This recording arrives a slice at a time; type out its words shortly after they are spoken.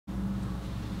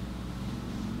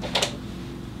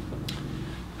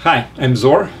Hi, I'm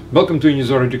Zor. Welcome to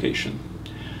Unizor Education.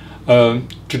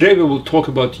 Today we will talk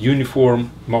about uniform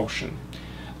motion.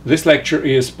 This lecture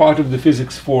is part of the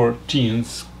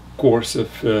Physics4Teens course of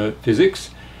physics,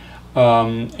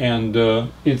 and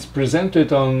it's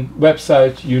presented on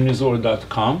website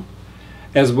unizor.com,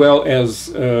 as well as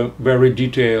very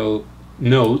detailed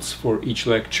notes for each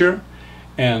lecture,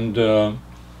 and there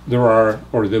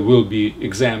will be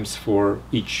exams for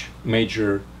each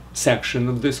major section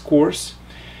of this course.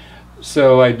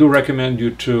 So I do recommend you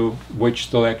to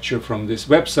watch the lecture from this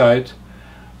website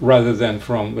rather than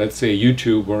from, let's say,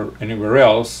 YouTube or anywhere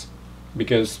else,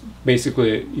 because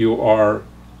basically you are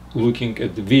looking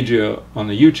at the video on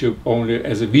the YouTube only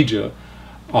as a video.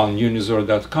 On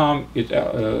unizor.com it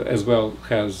as well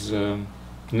has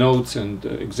notes and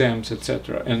exams,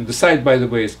 etc. And the site, by the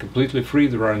way, is completely free.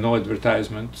 There are no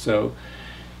advertisements, so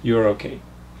you're okay.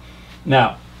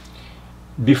 Now,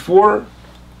 before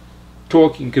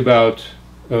talking about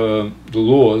the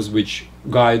laws which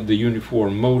guide the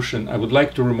uniform motion, I would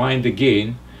like to remind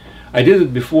again, I did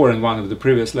it before in one of the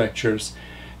previous lectures,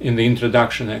 in the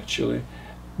introduction actually,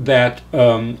 that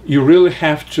you really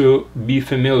have to be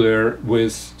familiar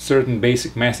with certain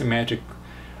basic mathematical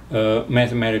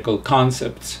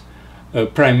concepts,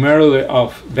 primarily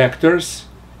of vectors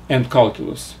and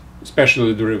calculus,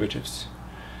 especially derivatives.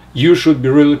 You should be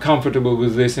really comfortable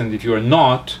with this, and if you are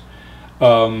not,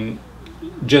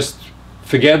 just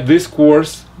forget this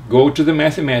course, go to the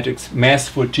Mathematics,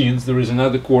 Math4Teens, there is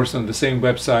another course on the same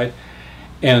website,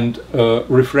 and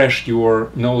refresh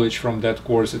your knowledge from that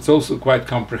course. It's also quite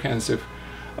comprehensive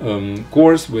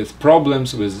course with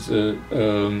problems, with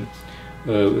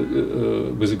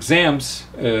exams,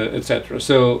 etc.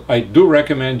 So I do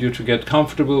recommend you to get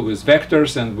comfortable with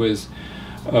vectors and with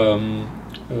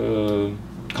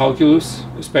calculus,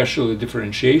 especially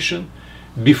differentiation,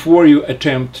 before you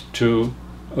attempt to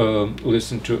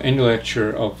listen to any lecture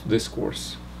of this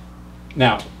course.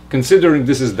 Now, considering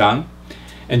this is done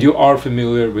and you are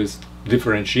familiar with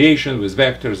differentiation, with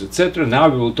vectors, etc., now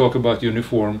we will talk about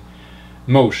uniform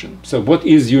motion. So what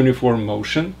is uniform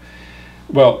motion?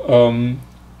 Well,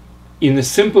 in a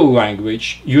simple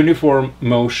language, uniform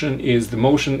motion is the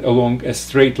motion along a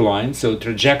straight line. So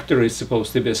trajectory is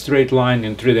supposed to be a straight line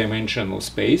in three-dimensional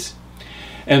space,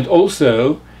 and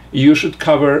also you should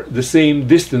cover the same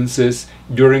distances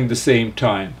during the same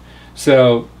time.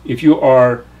 So if you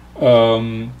are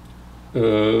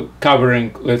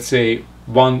covering, let's say,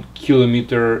 1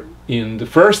 kilometer in the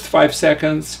first 5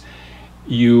 seconds,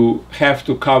 you have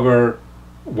to cover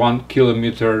 1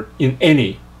 kilometer in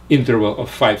any interval of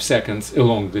 5 seconds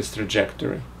along this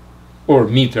trajectory, or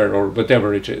meter, or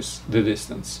whatever it is, the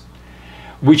distance,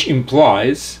 which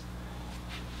implies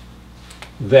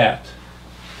that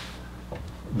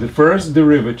the first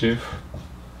derivative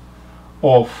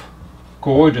of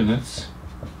coordinates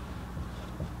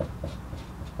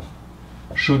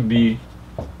should be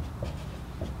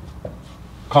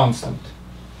constant.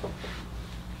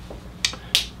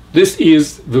 This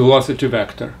is the velocity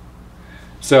vector.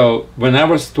 So when I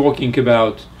was talking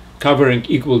about covering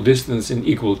equal distance in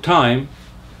equal time,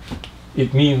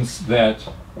 it means that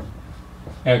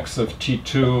x of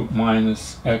t2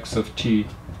 minus x of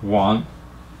t1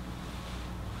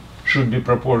 should be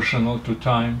proportional to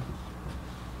time,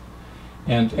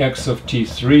 and x of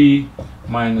t3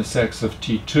 minus x of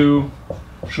t2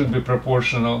 should be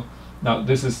proportional. Now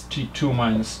this is t2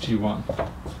 minus t1,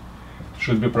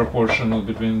 should be proportional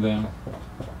between them,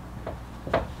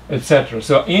 etc.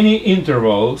 So any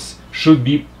intervals should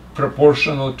be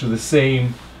proportional to the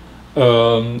same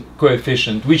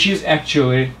coefficient, which is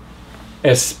actually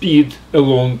a speed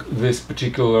along this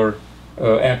particular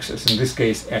axis, in this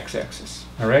case x-axis.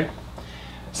 All right?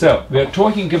 So we are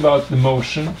talking about the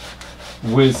motion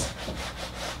with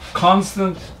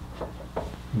constant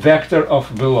vector of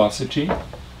velocity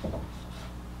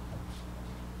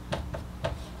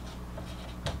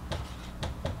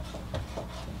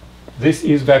This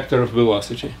is vector of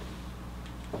velocity.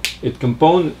 Its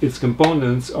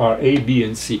components are A, B,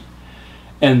 and C.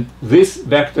 And this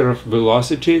vector of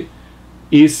velocity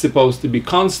is supposed to be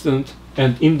constant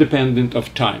and independent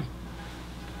of time.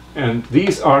 And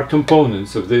these are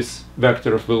components of this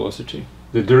vector of velocity,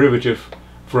 the derivative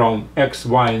from x,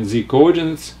 y, and z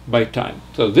coordinates by time.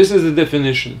 So this is the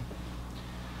definition.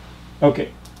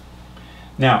 Okay.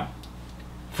 Now,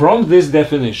 from this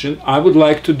definition, I would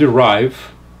like to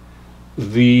derive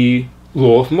the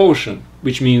law of motion,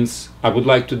 which means I would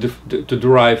like to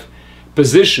derive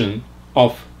position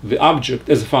of the object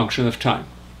as a function of time.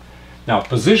 Now,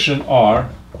 position are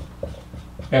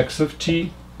x of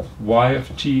t, y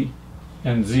of t,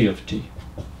 and z of t.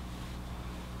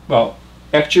 Well,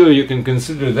 actually you can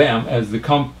consider them as the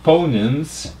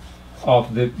components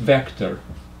of the vector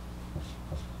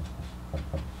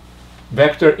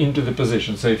into the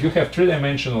position. So if you have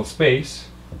three-dimensional space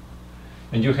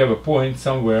and you have a point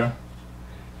somewhere,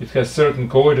 it has certain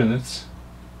coordinates.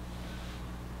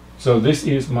 So this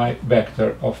is my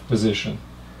vector of position.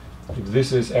 If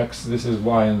this is x, this is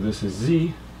y, and this is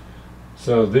z,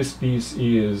 so this piece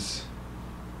is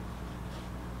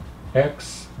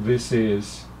x, this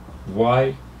is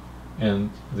y,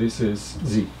 and this is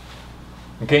z.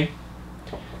 Okay?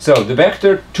 So the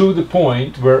vector to the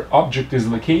point where object is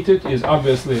located is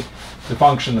obviously the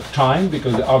function of time,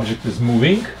 because the object is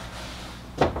moving.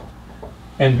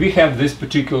 And we have this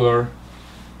particular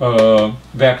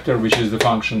vector, which is the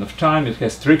function of time. It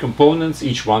has three components.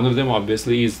 Each one of them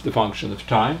obviously is the function of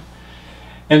time.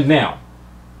 And now,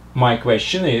 my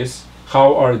question is,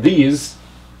 how are these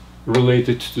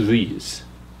related to these?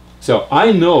 So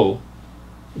I know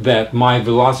that my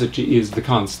velocity is the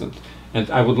constant, and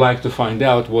I would like to find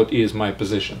out what is my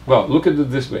position. Well, look at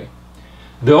it this way.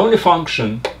 The only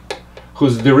function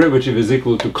whose derivative is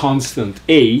equal to constant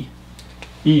a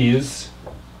is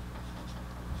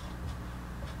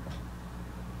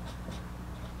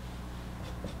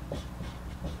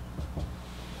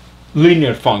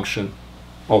linear function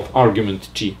of argument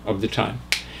t of the time.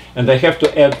 And I have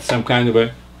to add some kind of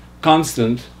a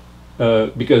constant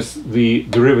because the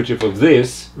derivative of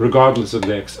this, regardless of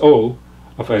the xo,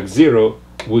 of x0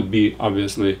 would be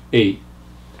obviously a.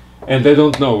 And I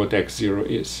don't know what x0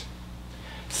 is.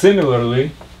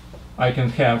 Similarly, I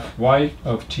can have y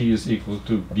of t is equal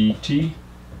to bt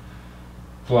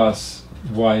plus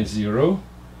y0,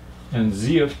 and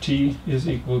z of t is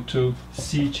equal to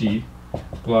ct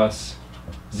plus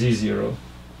z0.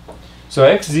 So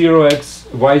x0,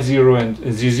 y0, and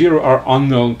z0 are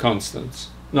unknown constants.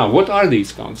 Now, what are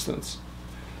these constants?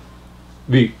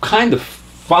 We kind of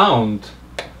found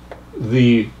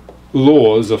the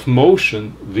laws of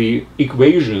motion, the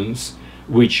equations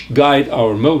which guide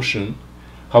our motion.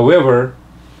 However,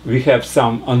 we have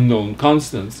some unknown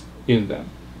constants in them.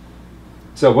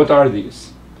 So what are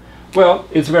these? Well,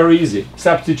 it's very easy.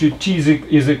 Substitute t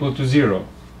is equal to 0.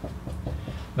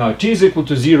 Now, t is equal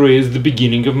to 0 is the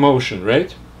beginning of motion,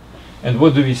 right? And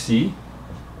what do we see?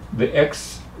 The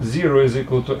x0 is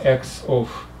equal to x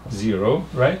of 0,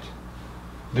 right?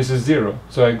 This is 0.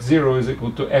 So x0 is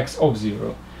equal to x of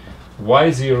 0.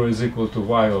 y0 is equal to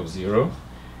y of 0.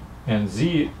 And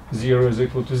z0 is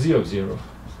equal to z of 0.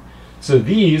 So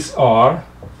these are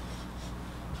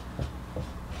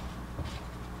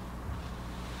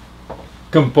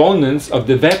components of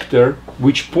the vector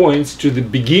which points to the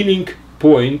beginning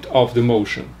point of the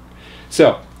motion.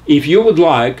 So if you would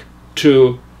like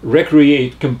to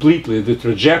recreate completely the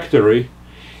trajectory,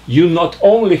 you not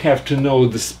only have to know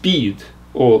the speed,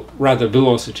 or rather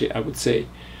velocity, I would say,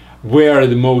 where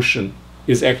the motion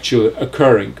is actually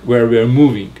occurring, where we are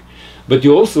moving, but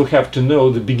you also have to know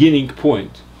the beginning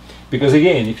point. Because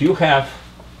again, if you have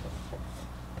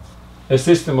a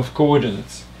system of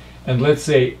coordinates, and let's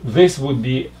say this would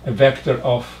be a vector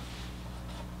of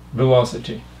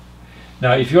velocity.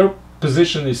 Now, if your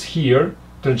position is here,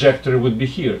 trajectory would be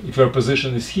here. If your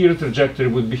position is here, trajectory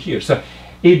would be here. So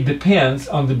it depends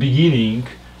on the beginning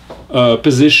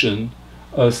position,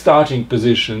 starting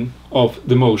position of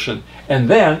the motion. And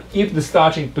then, if the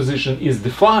starting position is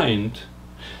defined,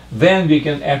 then we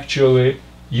can actually,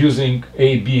 using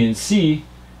A, B, and C,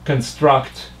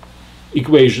 construct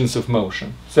equations of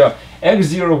motion. So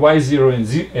x0, y0,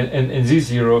 and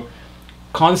z0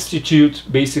 constitute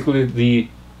basically the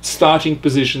starting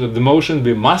position of the motion.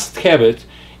 We must have it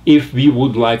if we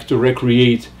would like to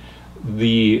recreate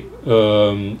the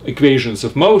equations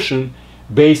of motion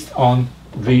based on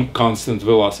the constant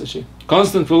velocity.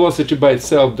 Constant velocity by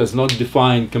itself does not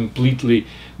define completely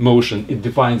motion. It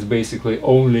defines basically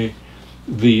only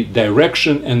the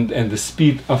direction and the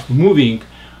speed of moving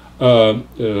along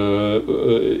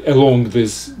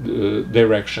this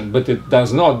direction, but it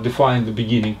does not define the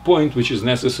beginning point, which is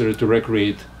necessary to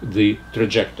recreate the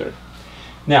trajectory.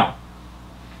 Now,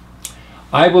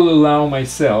 I will allow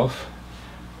myself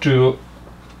to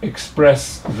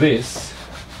express this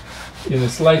in a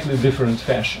slightly different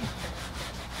fashion.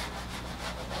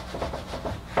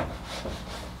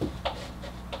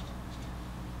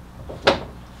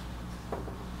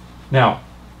 Now,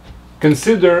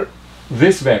 consider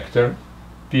this vector,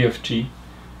 p of t,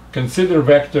 consider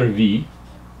vector v,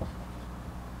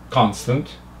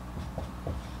 constant.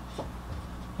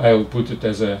 I will put it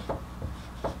as a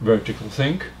vertical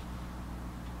thing.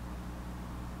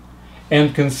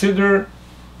 And consider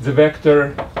the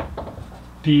vector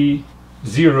p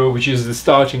 0, which is the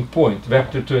starting point,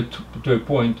 vector to a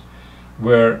point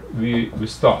where we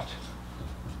start.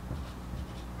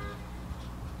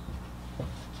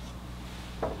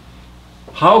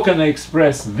 How can I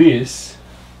express this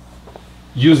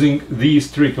using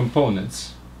these three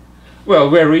components? Well,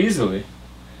 very easily.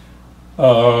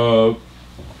 I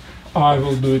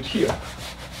will do it here.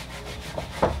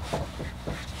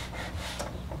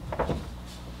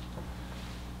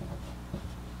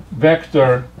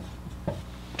 Vector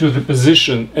to the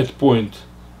position at point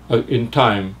in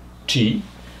time t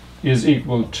is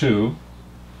equal to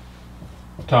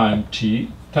time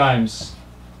t times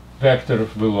vector of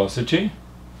velocity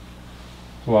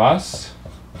plus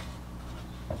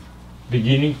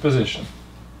beginning position.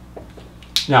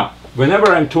 Now,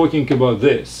 whenever I'm talking about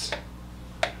this,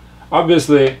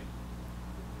 obviously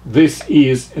this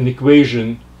is an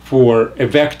equation for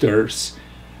vectors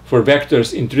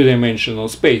in three-dimensional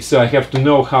space. So I have to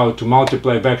know how to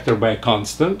multiply vector by a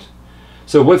constant.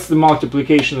 So what's the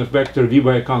multiplication of vector v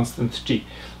by a constant t?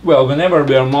 Well, whenever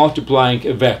we are multiplying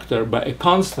a vector by a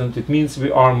constant, it means we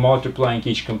are multiplying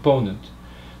each component.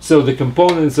 So the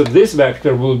components of this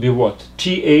vector will be what?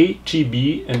 TA,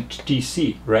 TB, and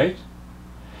TC, right?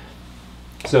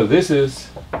 So this is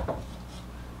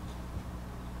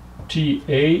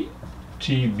TA,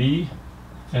 TB,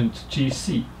 and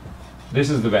TC. This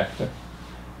is the vector.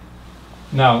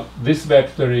 Now, this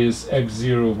vector is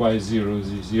x0, y0,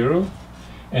 z0.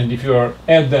 And if you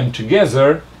add them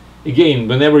together, again,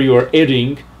 whenever you are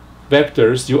adding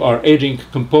vectors, you are adding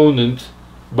component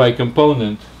by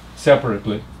component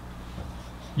separately.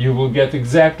 You will get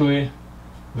exactly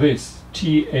this: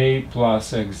 TA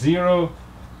plus x0,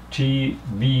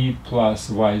 TB plus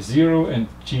y0, and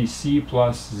TC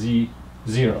plus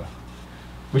z0,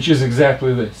 which is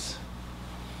exactly this.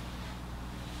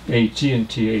 AT and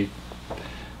TA,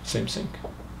 same thing.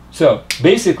 So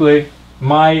basically,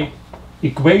 my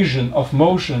equation of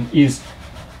motion is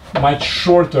much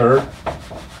shorter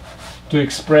to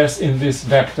express in this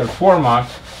vector format,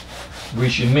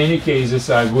 which in many cases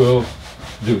I will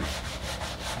do.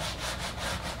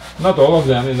 Not all of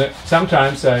them.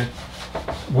 Sometimes I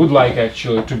would like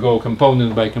actually to go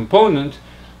component by component,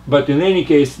 but in any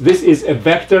case, this is a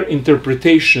vector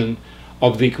interpretation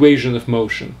of the equation of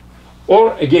motion.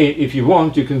 Or again, if you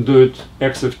want, you can do it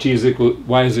x of t is equal,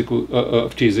 y is equal,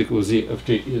 of t is equal, z of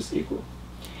t is equal.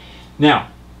 Now,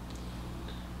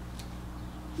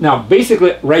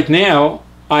 basically, right now,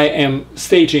 I am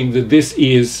stating that this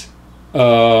is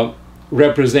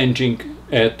representing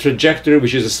a trajectory,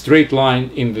 which is a straight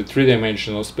line in the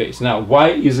three-dimensional space. Now, why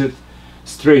is it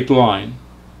straight line?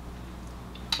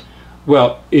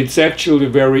 Well, it's actually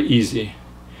very easy.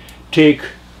 Take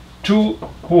 2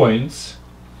 points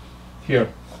here.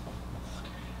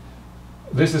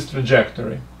 This is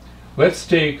trajectory. Let's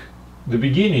take the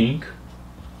beginning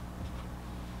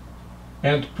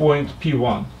and point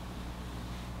P1.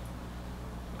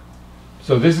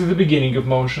 So this is the beginning of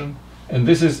motion, and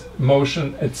this is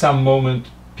motion at some moment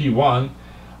P1,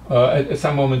 at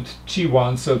some moment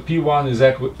T1, so P1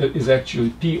 is actually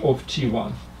P of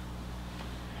T1.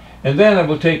 And then I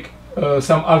will take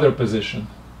some other position,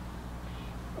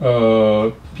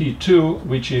 P2,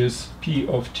 which is P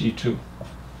of T2.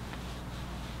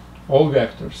 All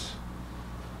vectors.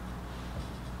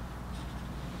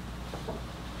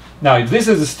 Now, if this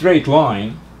is a straight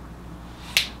line,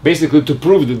 basically to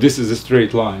prove that this is a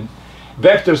straight line,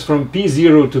 vectors from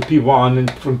P0 to P1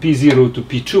 and from P0 to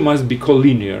P2 must be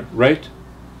collinear, right?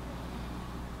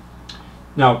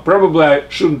 Now, probably I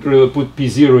shouldn't really put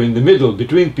P0 in the middle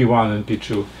between P1 and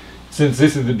P2. Since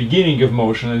this is the beginning of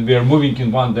motion and we are moving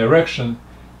in one direction,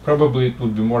 probably it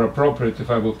would be more appropriate if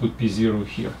I will put P0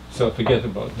 here. So forget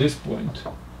about this point,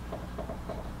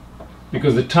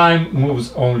 because the time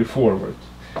moves only forward.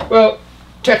 Well,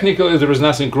 technically there is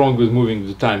nothing wrong with moving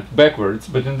the time backwards,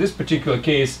 but in this particular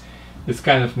case it's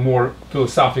kind of more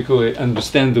philosophically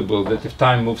understandable that if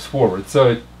time moves forward.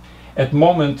 So at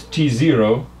moment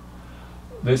t0,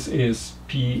 this is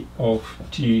P of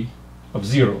t of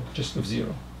 0, just of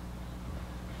 0.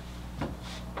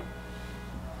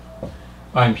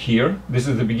 I'm here, this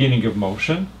is the beginning of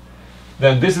motion,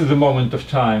 then this is the moment of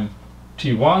time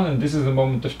t1, and this is the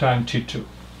moment of time t2,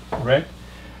 right?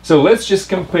 So let's just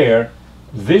compare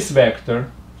this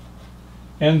vector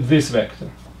and this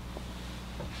vector.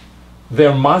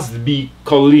 There must be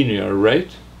collinear,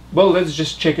 right? Well, let's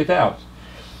just check it out.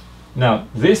 Now,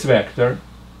 this vector,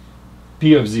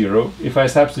 P of 0, if I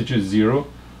substitute 0,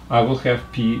 I will have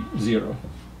P0,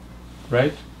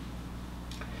 right?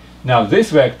 Now,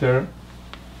 this vector,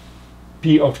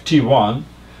 P of T1,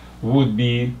 would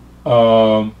be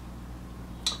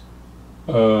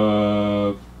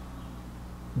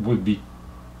would be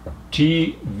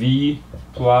TV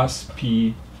plus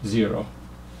P0.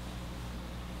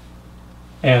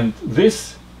 And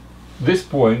this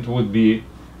point would be,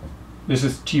 this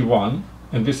is T1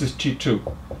 and this is T2,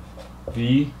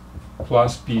 V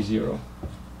plus P0,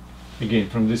 again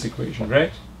from this equation,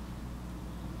 right?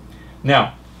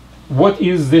 Now, what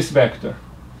is this vector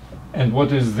and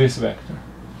what is this vector?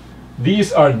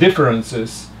 These are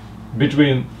differences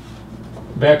between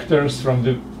vectors from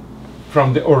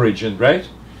the origin, right?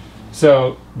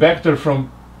 So vector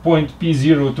from point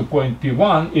P0 to point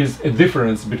P1 is a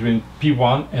difference between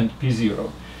P1 and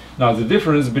P0. Now the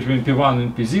difference between P1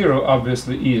 and P0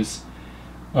 obviously is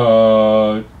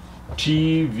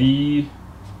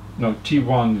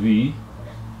T1V.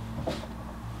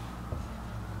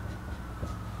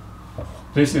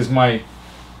 This is my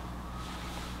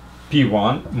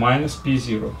P1 minus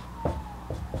P0,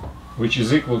 which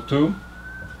is equal to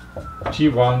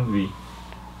T1V.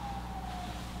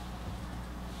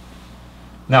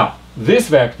 Now, this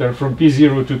vector from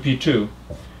P0 to P2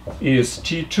 is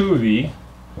T2V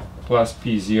plus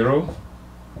P0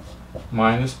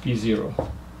 minus P0,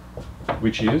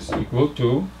 which is equal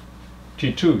to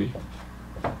T2V.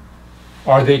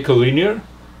 Are they collinear?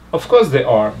 Of course they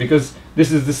are, because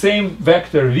this is the same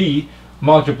vector V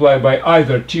multiplied by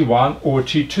either T1 or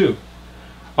T2.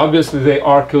 Obviously they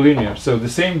are collinear, so the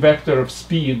same vector of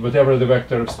speed, whatever the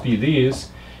vector of speed is,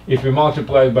 if we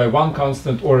multiply it by one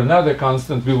constant or another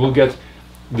constant, we will get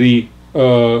the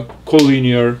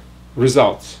collinear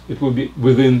results. It will be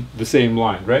within the same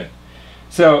line, right?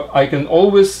 So I can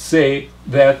always say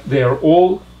that they are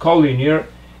all collinear,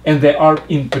 and they are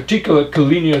in particular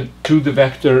collinear to the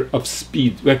vector of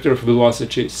speed, vector of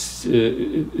velocity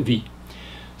v.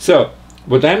 So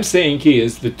what I'm saying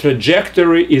is the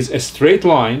trajectory is a straight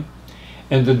line,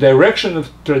 and the direction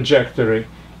of trajectory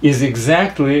is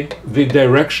exactly the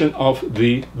direction of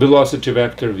the velocity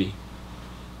vector v.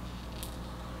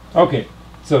 Okay,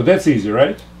 so that's easy,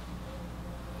 right?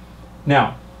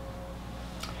 Now,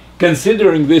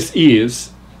 considering this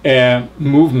is a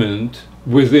movement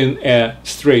within a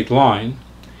straight line,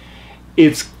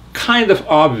 it's kind of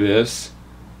obvious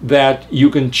that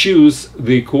you can choose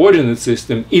the coordinate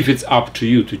system if it's up to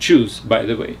you to choose, by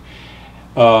the way.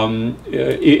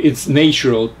 It's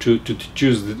natural to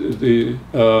choose the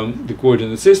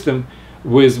coordinate system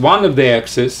with one of the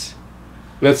axes,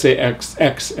 let's say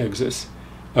x-axis,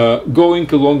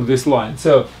 going along this line.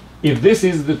 So if this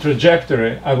is the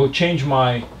trajectory, I will change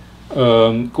my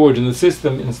coordinate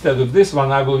system. Instead of this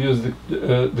one, I will use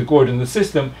the coordinate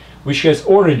system which has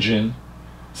origin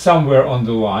somewhere on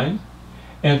the line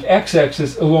and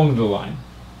x-axis along the line.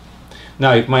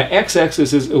 Now if my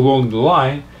x-axis is along the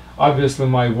line, obviously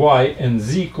my y and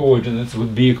z coordinates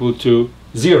would be equal to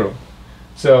 0.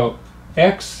 So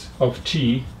x of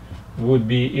t would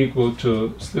be equal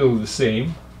to still the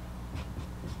same,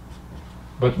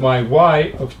 but my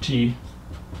y of t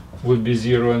would be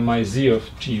 0 and my z of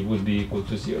t would be equal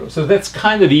to 0. So that's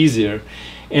kind of easier.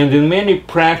 And in many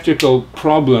practical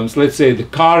problems, let's say the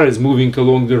car is moving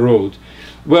along the road,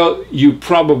 well, you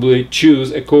probably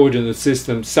choose a coordinate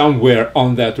system somewhere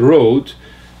on that road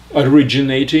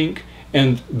originating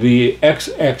and the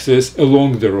x-axis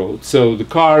along the road. So the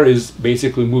car is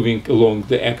basically moving along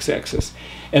the x-axis,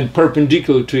 and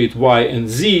perpendicular to it y and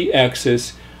z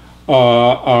axis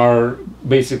are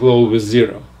basically always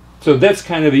 0. So that's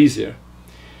kind of easier.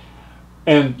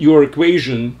 And your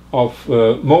equation of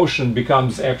motion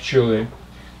becomes actually,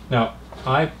 now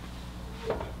I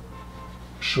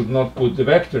should not put the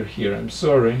vector here, I'm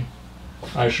sorry.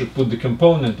 I should put the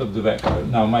component of the vector.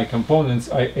 Now my components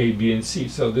are a, b, and c,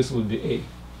 so this would be a.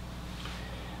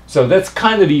 So that's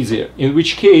kind of easier, in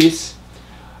which case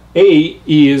a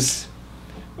is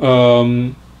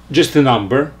just a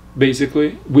number,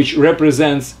 basically, which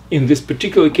represents, in this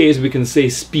particular case, we can say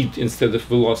speed instead of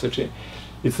velocity.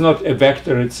 It's not a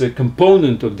vector, it's a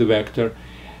component of the vector,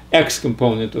 x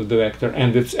component of the vector,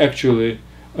 and it's actually,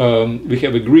 we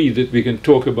have agreed that we can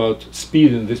talk about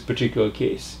speed in this particular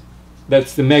case.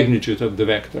 That's the magnitude of the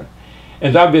vector.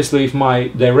 And obviously, if my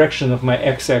direction of my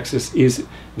x-axis is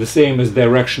the same as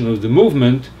direction of the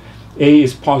movement, a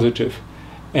is positive.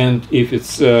 And if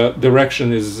its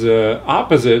direction is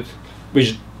opposite,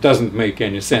 which doesn't make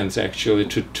any sense actually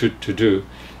to do,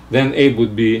 then a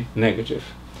would be negative.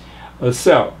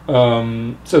 So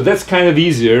that's kind of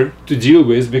easier to deal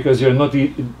with, because you're not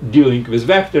dealing with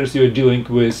vectors, you're dealing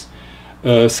with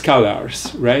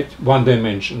scalars, right?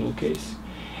 One-dimensional case.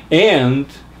 And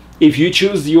if you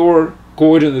choose your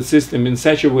coordinate system in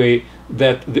such a way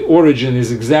that the origin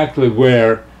is exactly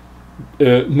where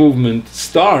movement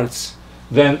starts,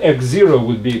 then x0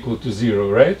 would be equal to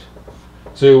 0, right?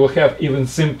 So you will have even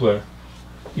simpler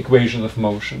equation of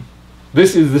motion.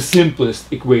 This is the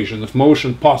simplest equation of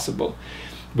motion possible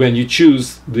when you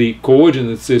choose the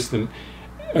coordinate system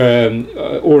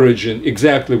origin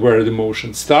exactly where the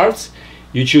motion starts.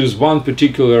 You choose one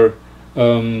particular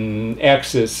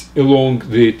axis along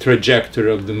the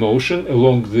trajectory of the motion,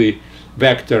 along the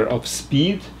vector of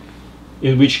speed,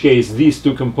 in which case these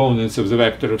two components of the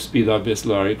vector of speed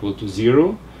obviously are equal to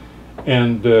 0,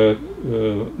 and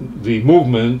the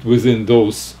movement within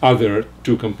those other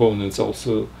two components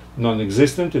also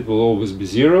non-existent. It will always be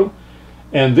 0,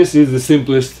 and this is the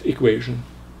simplest equation,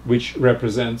 which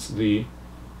represents the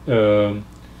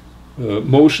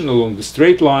motion along the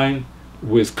straight line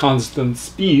with constant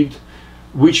speed,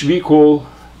 which we call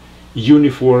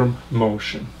uniform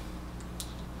motion.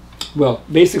 Well,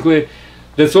 basically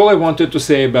that's all I wanted to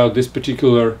say about this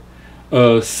particular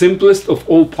simplest of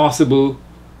all possible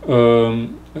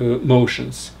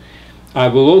motions. I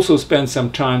will also spend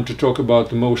some time to talk about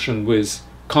the motion with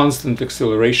constant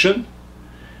acceleration,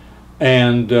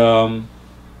 and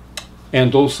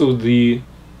also the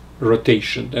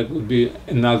rotation. That will be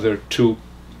another two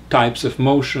types of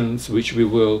motions which we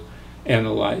will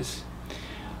analyze.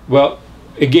 Well,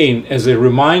 again, as a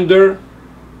reminder,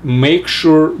 make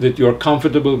sure that you are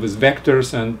comfortable with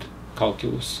vectors and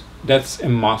calculus. That's a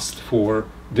must for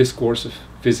this course of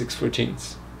Physics for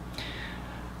Teens.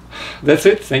 That's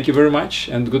it. Thank you very much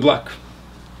and good luck.